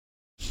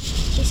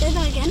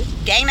Try again.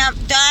 Gangnam,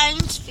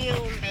 don't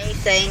film me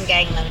saying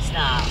Gangnam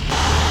Style.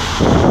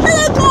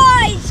 Hello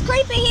guys,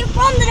 Creeper here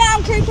from the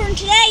Down Creeper, and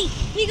today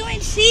we're going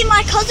to see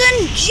my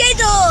cousin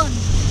Jaden.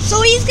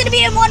 So he's going to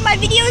be in one of my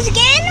videos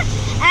again,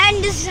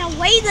 and this is our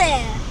way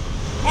there.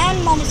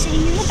 And Mom is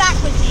sitting in the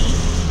back with me.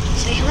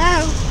 Say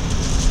hello.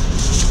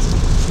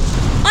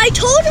 I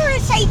told her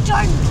to say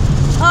don't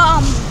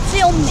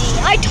film me.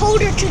 I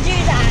told her to do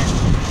that.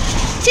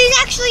 She's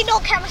actually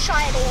not camera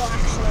shy at all,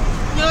 actually.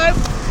 Nope,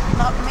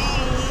 not me.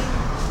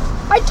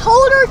 I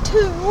told her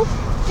to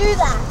do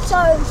that. So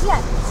yeah,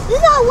 this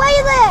is our way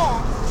there.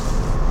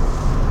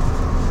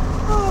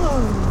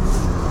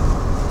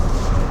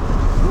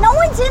 No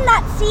one's in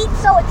that seat,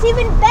 so it's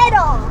even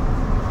better.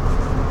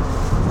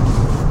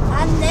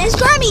 And there's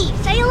Grammy.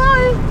 Say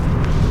hello.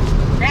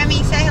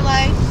 Grammy, say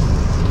hello.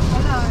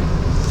 Hello.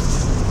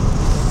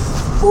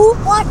 Ooh,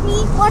 watch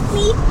me, watch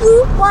me.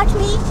 Ooh, watch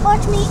me,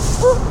 watch me.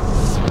 Ooh.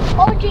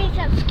 Oh geez,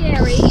 that's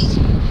scary.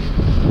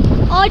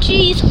 Oh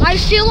geez, I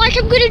feel like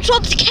I'm gonna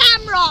drop the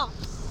camera.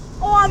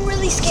 Oh, I'm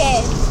really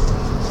scared.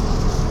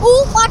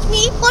 Ooh, watch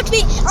me, watch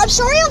me. I'm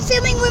sorry I'm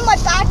filming with my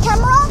bad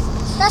camera.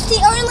 That's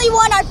the only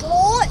one I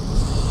bought.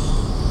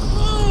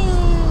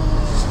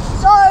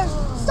 So,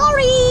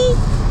 sorry.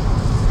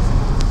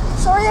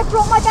 Sorry I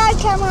brought my bad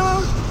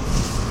camera.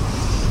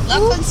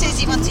 Lachlan says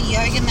he wants a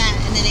yoga mat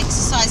and an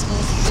exercise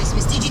ball for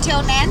Christmas. Did you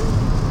tell Nan?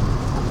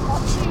 I've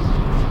got to.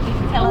 Did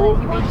you tell her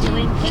that you've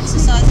been doing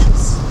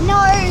exercises? No,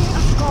 I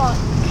forgot.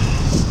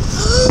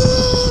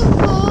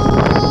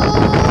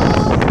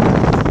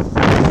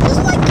 This is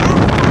my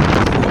camera.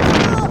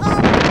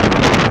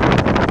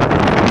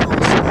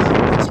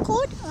 What's it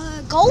called?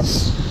 Golf?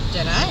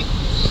 Don't know.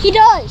 He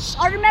does.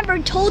 I remember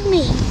he told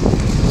me.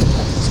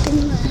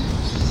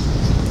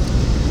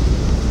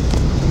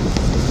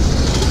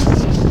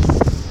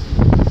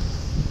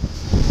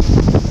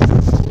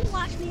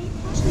 Watch me.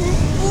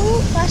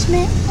 Ooh, watch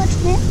me. Watch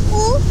me.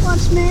 Ooh,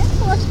 watch me.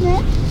 Watch me.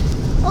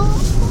 Ooh,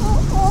 ooh,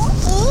 ooh,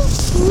 ooh.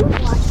 Ooh,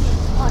 watch me.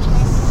 Watch me.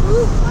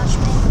 Ooh, watch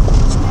me.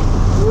 Watch me.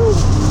 Ooh.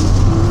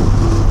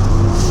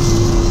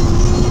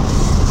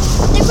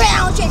 The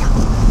ground shaker.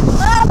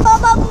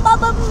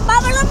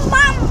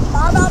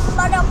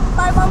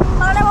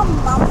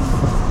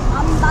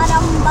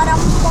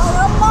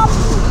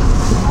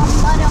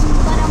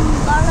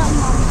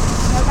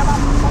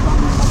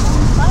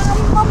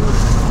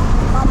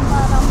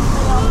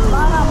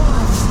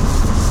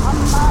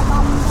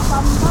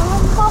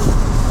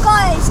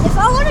 Guys, if I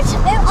wanted to,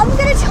 I'm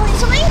gonna tell you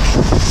something.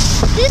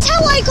 This is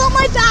how I got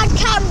my bad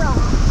camera.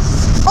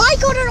 I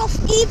got it off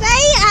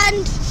eBay,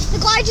 and the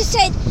guy just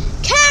said,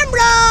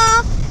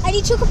 "Camera," and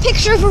he took a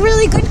picture of a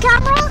really good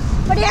camera,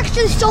 but he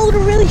actually sold a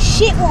really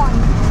shit one.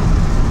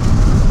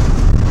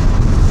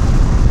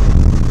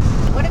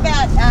 What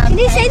about Can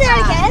you say that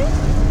again?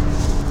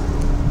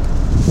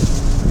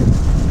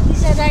 You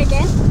say that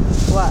again?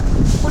 What?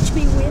 Watch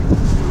me whip.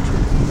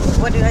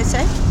 What did I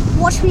say?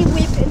 Watch me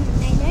whip in the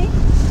nay-nay.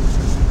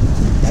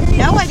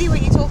 No idea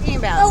what you're talking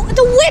about. Oh,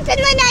 the whip in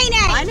the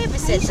nay-nay. I never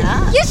said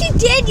that. Yes, you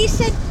did. You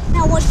said,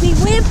 "Now watch me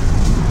whip."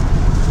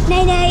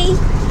 Nay-nay.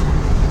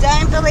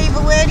 Don't believe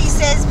a word he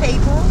says,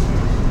 people.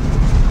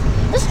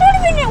 That's not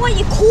even what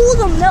you call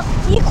them.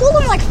 You call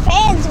them like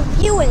fans or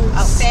viewers.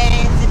 Oh,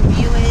 fans and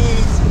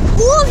viewers.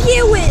 Or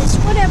viewers,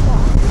 whatever.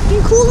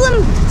 You can call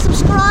them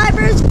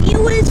subscribers,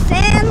 viewers,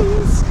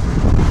 fans.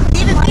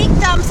 Give a big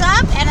thumbs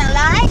up and a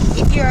like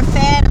if you're a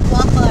fan of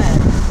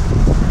Lachlan.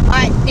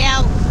 Alright,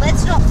 now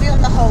let's not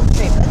film the whole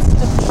trip. Let's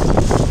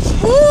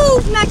just... Ooh,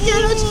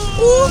 McDonald's.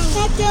 Ooh,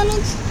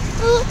 McDonald's.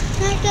 Ooh,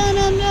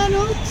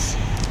 McDonald's.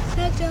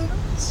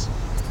 McDonald's.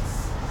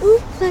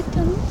 Ooh,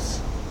 McDonald's.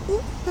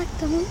 Ooh,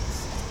 McDonald's.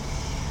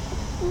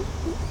 Ooh,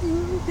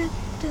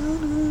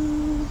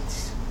 McDonald's.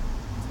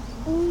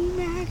 Ooh,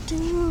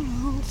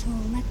 McDonald's.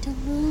 Ooh,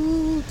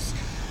 McDonald's.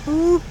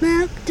 Ooh,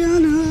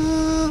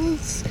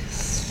 McDonald's.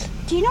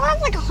 Do you know I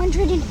have like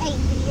 108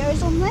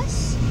 videos on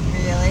this?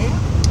 Really?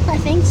 I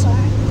think so.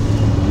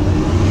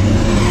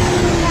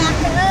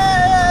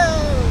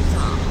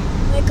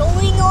 We're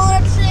going on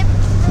a trip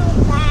to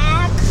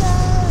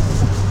Macca's.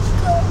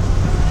 Going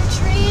on a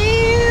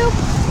trip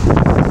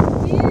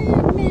to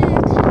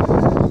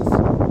Macca's.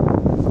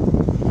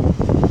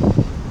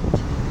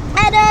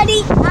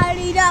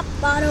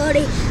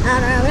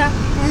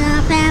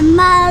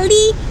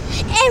 Family.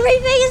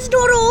 Everything is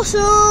not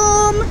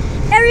awesome.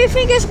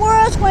 Everything is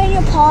worse when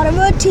you're part of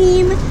a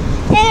team.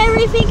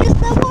 Everything is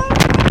the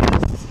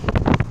worst.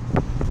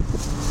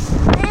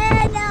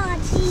 And our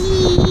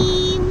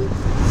team.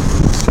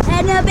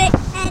 And a bit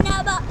and a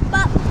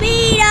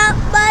beat up,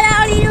 but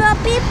I'll eat up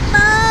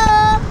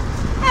people.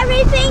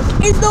 Everything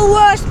is the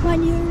worst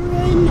when you're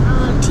in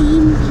a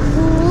team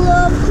full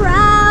of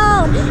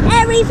crowd.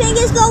 Everything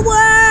is the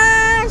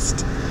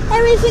worst.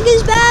 Everything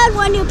is bad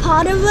when you're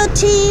part of a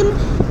team.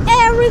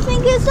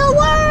 Everything is the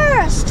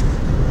worst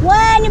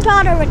when you're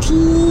part of a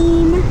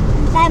team.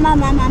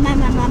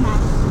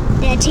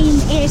 The team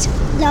is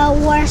the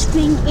worst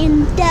thing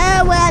in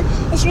the world.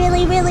 It's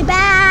really, really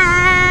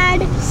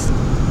bad.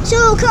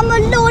 So come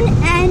along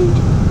and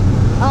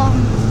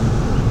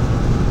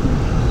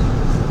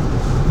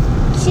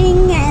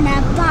Sing and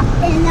a pop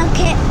in a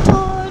kettle.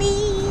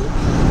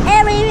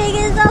 Everything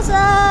is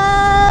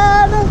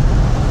awesome.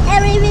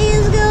 Everything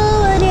is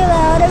good when you're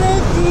out of a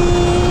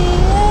team.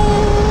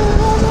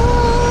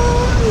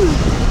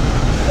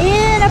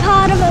 In a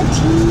part of a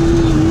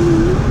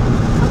team.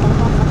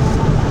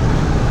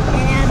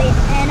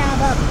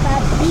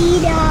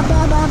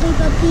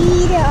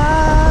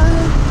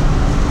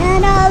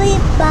 And I'll be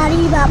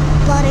body bop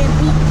body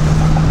beat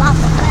bop.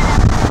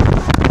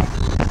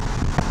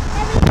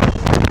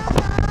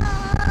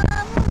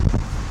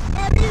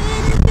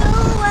 Everything is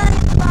good when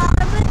it's part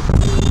of a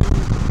team.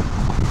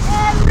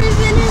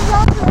 Everything is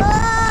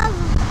awesome.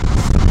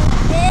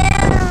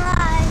 In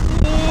life.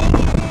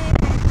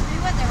 You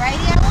want the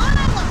radio on?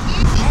 Look,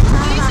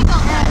 music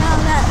on that.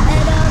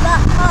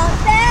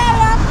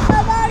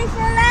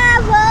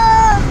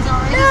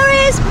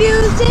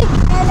 Music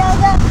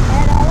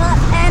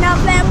and a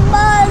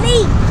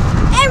family.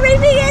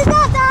 Everything is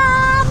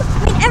awesome. I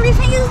mean,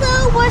 everything is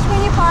the worst when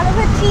you're part of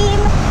a team.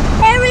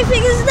 Everything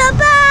is the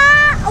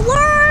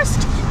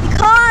worst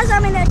because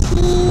I'm in a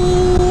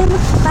team.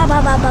 The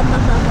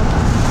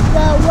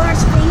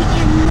worst thing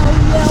in the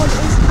world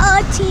is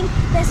a team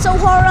that's so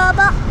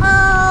horrible.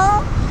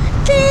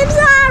 Teams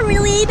are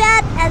really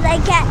bad and they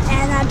get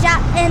in a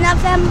job in a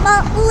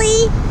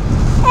family.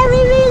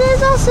 Everything is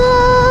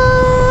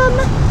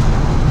awesome.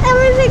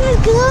 Everything is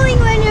glowing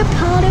when you're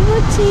part of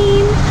a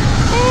team.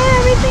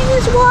 Everything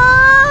is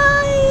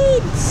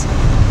white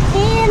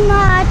in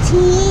my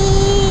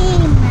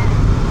team.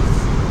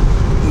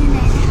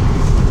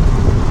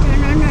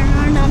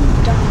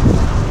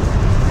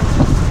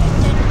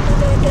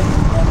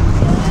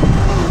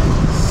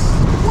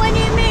 When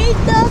you make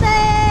the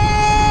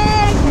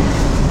bed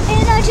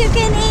and a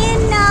chicken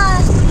in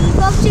a sleep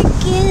of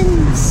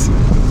chickens,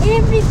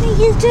 everything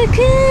is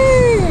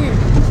chicken.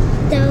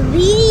 The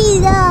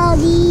vida.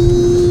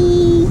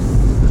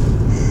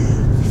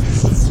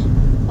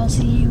 I'll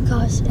see you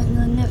guys in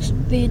the next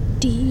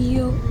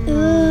video.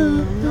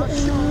 Not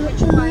sure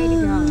which way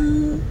to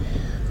go.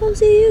 I'll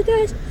see you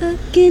guys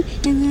again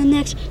in the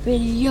next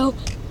video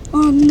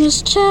on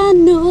this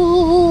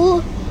channel.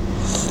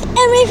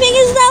 Everything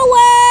is the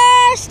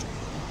worst.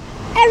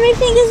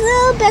 Everything is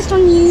the best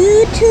on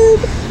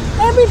YouTube.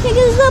 Everything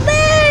is the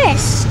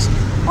best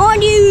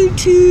on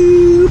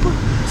YouTube.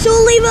 So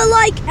leave a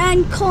like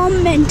and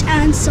comment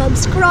and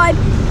subscribe.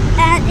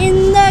 And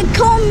in the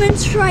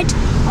comments write,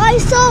 I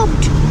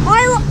subbed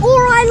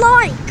or I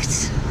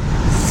liked.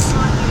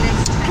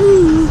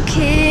 Who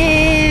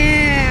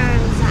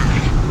cares?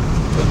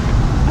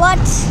 What?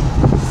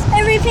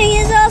 Everything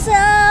is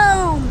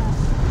awesome.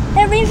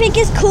 Everything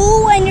is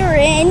cool when you're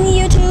in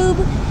YouTube.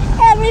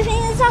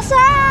 Everything is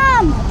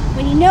awesome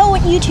when you know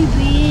what YouTube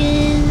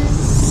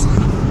is.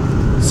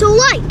 So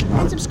like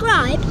and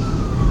subscribe.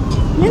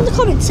 And in the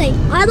comments say,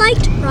 I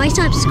liked or I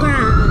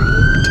subscribed.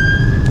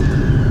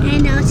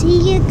 And I'll see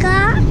you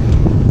guys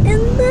in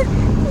the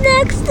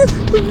next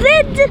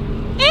video.